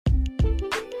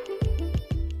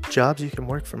jobs you can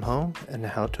work from home, and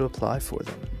how to apply for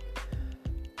them.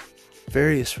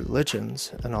 Various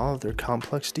religions and all of their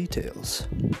complex details.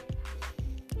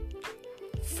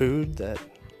 Food that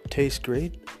tastes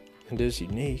great and is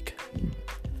unique.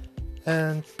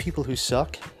 And people who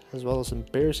suck, as well as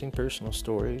embarrassing personal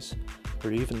stories,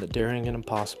 or even the daring and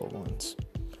impossible ones.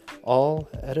 All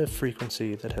at a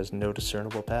frequency that has no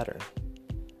discernible pattern.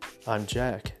 I'm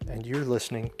Jack, and you're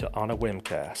listening to On a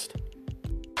Whimcast.